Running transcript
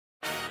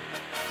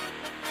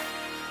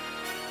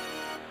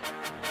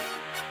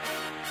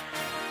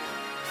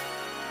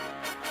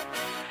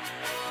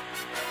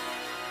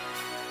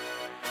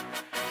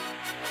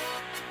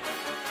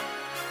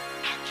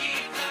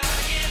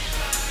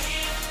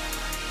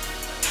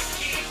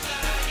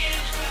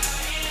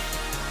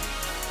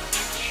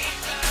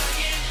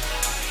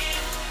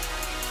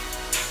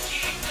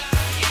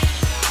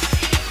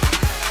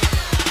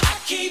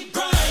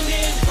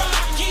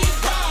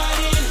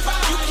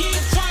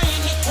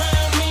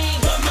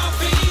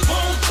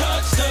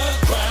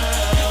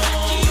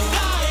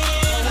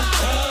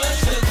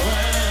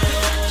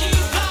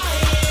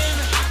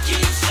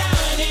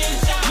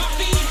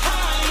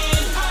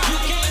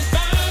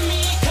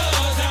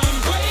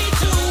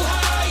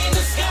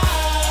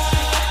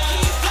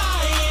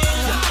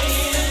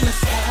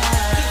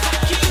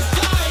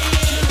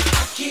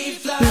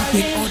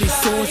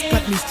Girls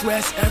got me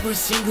stressed every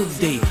single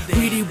day.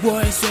 Pretty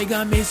boys, swag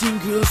amazing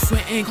girls,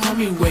 sweat and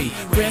coming way.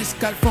 Fresh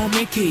cut from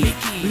Mickey,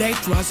 black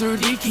trouser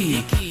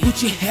Dickie,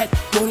 Gucci hat,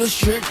 polo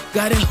shirt,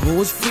 got a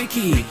hose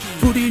freaky.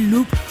 Fruity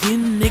loop,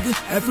 thin nigga,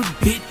 every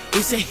beat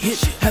is a hit.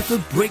 Half a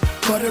brick,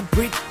 cut a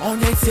brick, on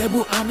that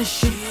table I'm the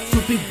shit.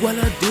 Stupid while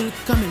I do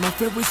coming, my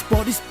favorite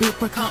sport is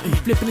paper counting.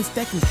 Flipping and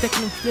stacking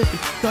and flipping,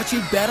 thought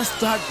you better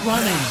start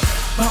running.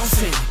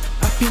 Bouncing,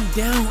 up and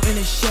down in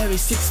a Chevy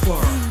 6-4.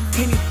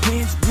 Penny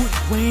pants, wood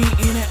grain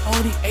in an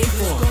Audi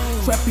A4.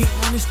 Trapping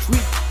on the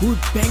street, hood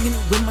banging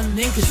with my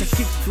niggas. I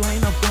keep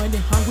flying,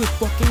 avoiding hungry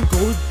fucking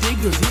gold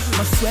diggers.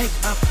 My swag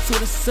up to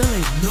the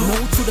ceiling, no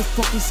to the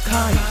fucking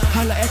sky.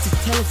 Holla at the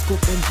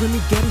telescope and bring me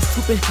getting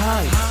stupid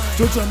high.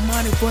 Georgia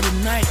money for the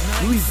night,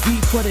 Louis V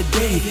for the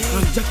day.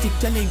 I'm just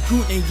telling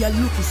good and y'all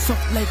looking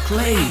soft like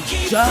clay.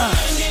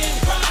 Josh.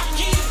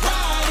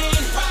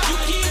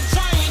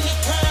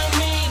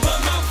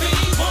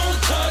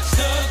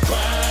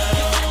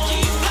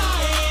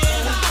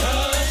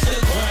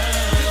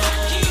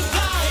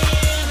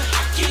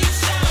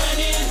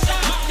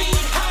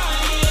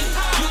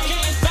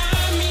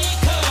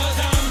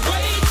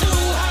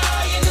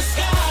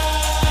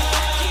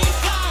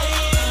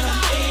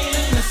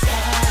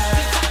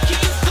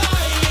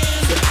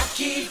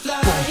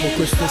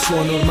 Questo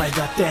suono ormai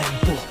da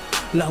tempo,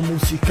 la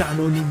musica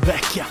non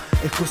invecchia,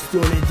 è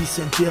questione di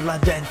sentirla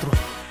dentro.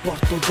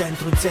 Porto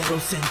dentro zero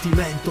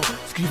sentimento,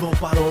 scrivo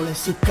parole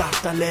su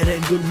carta, le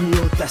rendo il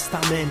mio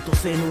testamento.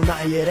 Se non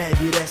hai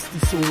eredi resti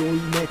solo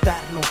in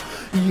eterno,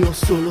 io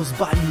solo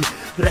sbagli,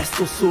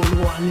 resto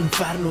solo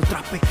all'inferno.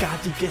 Tra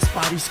peccati che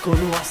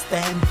spariscono a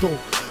stento,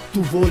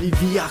 tu voli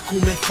via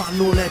come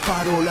fanno le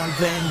parole al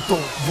vento.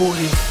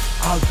 Voli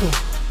alto,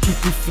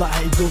 keep it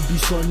fly, ho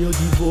bisogno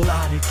di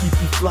volare.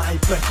 Keep it fly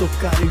per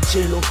toccare il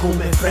cielo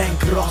come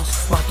Frank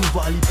Ross. Ma tu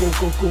vali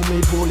poco come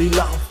i voli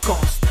low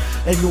cost,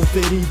 e non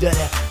per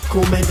ridere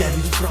come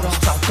David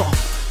Frost. Al top,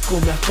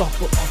 come a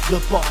top of the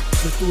pop,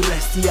 se tu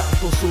resti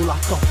alto solo a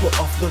top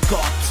of the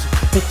cops.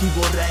 E ti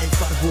vorrei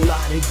far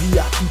volare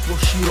via tipo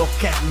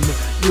Shiroken.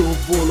 Io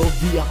volo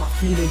via ma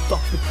fino in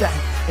top 10,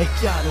 è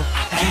chiaro?